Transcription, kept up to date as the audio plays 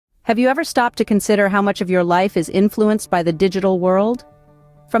Have you ever stopped to consider how much of your life is influenced by the digital world?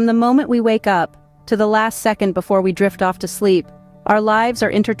 From the moment we wake up to the last second before we drift off to sleep, our lives are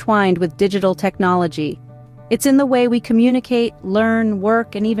intertwined with digital technology. It's in the way we communicate, learn,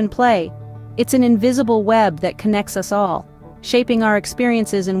 work, and even play. It's an invisible web that connects us all, shaping our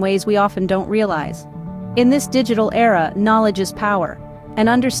experiences in ways we often don't realize. In this digital era, knowledge is power, and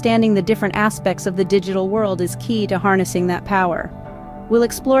understanding the different aspects of the digital world is key to harnessing that power. We'll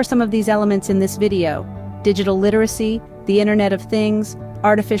explore some of these elements in this video: digital literacy, the Internet of Things,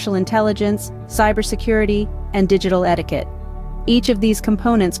 artificial intelligence, cybersecurity, and digital etiquette. Each of these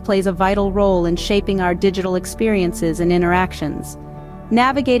components plays a vital role in shaping our digital experiences and interactions.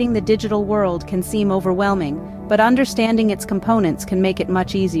 Navigating the digital world can seem overwhelming, but understanding its components can make it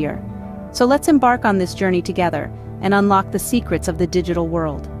much easier. So let's embark on this journey together and unlock the secrets of the digital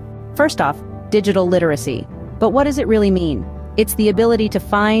world. First off, digital literacy. But what does it really mean? It's the ability to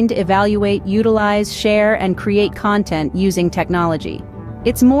find, evaluate, utilize, share, and create content using technology.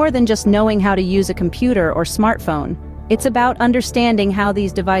 It's more than just knowing how to use a computer or smartphone. It's about understanding how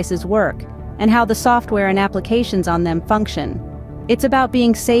these devices work and how the software and applications on them function. It's about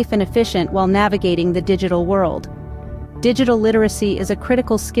being safe and efficient while navigating the digital world. Digital literacy is a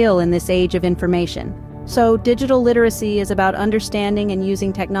critical skill in this age of information. So, digital literacy is about understanding and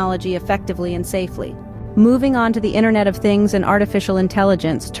using technology effectively and safely. Moving on to the Internet of Things and artificial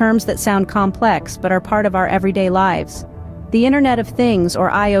intelligence, terms that sound complex but are part of our everyday lives. The Internet of Things, or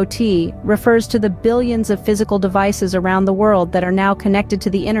IoT, refers to the billions of physical devices around the world that are now connected to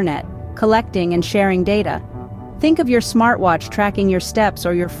the Internet, collecting and sharing data. Think of your smartwatch tracking your steps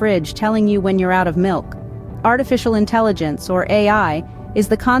or your fridge telling you when you're out of milk. Artificial intelligence, or AI, is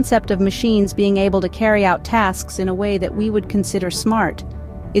the concept of machines being able to carry out tasks in a way that we would consider smart.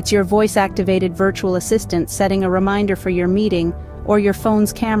 It's your voice-activated virtual assistant setting a reminder for your meeting, or your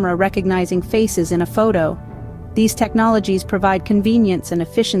phone's camera recognizing faces in a photo. These technologies provide convenience and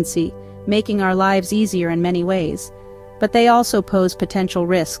efficiency, making our lives easier in many ways. But they also pose potential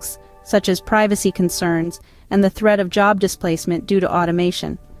risks, such as privacy concerns and the threat of job displacement due to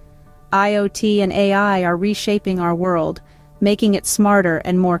automation. IoT and AI are reshaping our world, making it smarter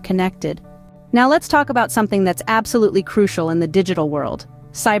and more connected. Now let's talk about something that's absolutely crucial in the digital world: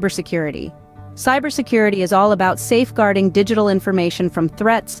 cybersecurity. Cybersecurity is all about safeguarding digital information from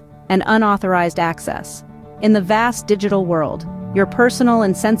threats and unauthorized access. In the vast digital world, your personal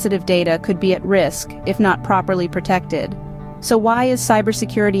and sensitive data could be at risk if not properly protected. So why is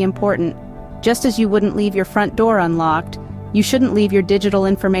cybersecurity important? Just as you wouldn't leave your front door unlocked, you shouldn't leave your digital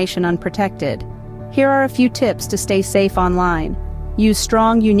information unprotected. Here are a few tips to stay safe online. Use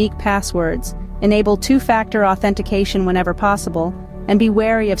strong, unique passwords, enable two-factor authentication whenever possible, and be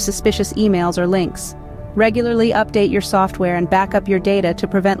wary of suspicious emails or links. Regularly update your software and back up your data to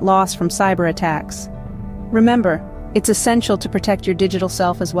prevent loss from cyber attacks. Remember, it's essential to protect your digital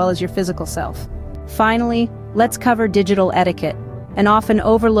self as well as your physical self. Finally, let's cover digital etiquette, an often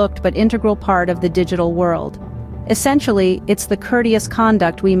overlooked but integral part of the digital world. Essentially, it's the courteous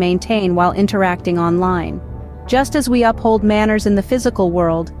conduct we maintain while interacting online. Just as we uphold manners in the physical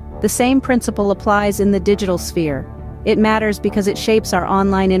world, the same principle applies in the digital sphere. It matters because it shapes our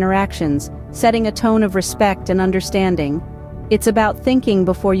online interactions, setting a tone of respect and understanding. It's about thinking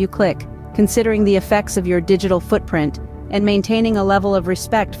before you click, considering the effects of your digital footprint, and maintaining a level of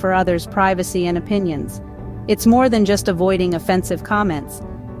respect for others' privacy and opinions. It's more than just avoiding offensive comments.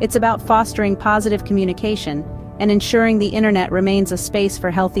 It's about fostering positive communication and ensuring the internet remains a space for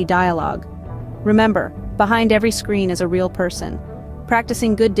healthy dialogue. Remember, behind every screen is a real person.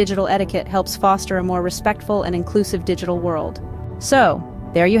 Practicing good digital etiquette helps foster a more respectful and inclusive digital world. So,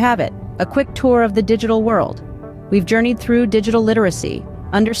 there you have it, a quick tour of the digital world. We've journeyed through digital literacy,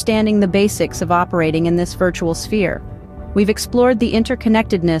 understanding the basics of operating in this virtual sphere. We've explored the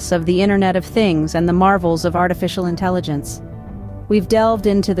interconnectedness of the Internet of Things and the marvels of artificial intelligence. We've delved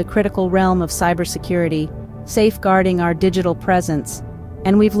into the critical realm of cybersecurity, safeguarding our digital presence,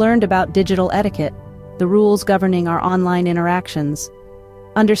 and we've learned about digital etiquette, the rules governing our online interactions.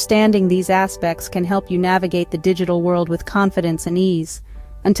 Understanding these aspects can help you navigate the digital world with confidence and ease.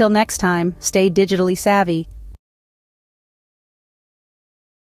 Until next time, stay digitally savvy.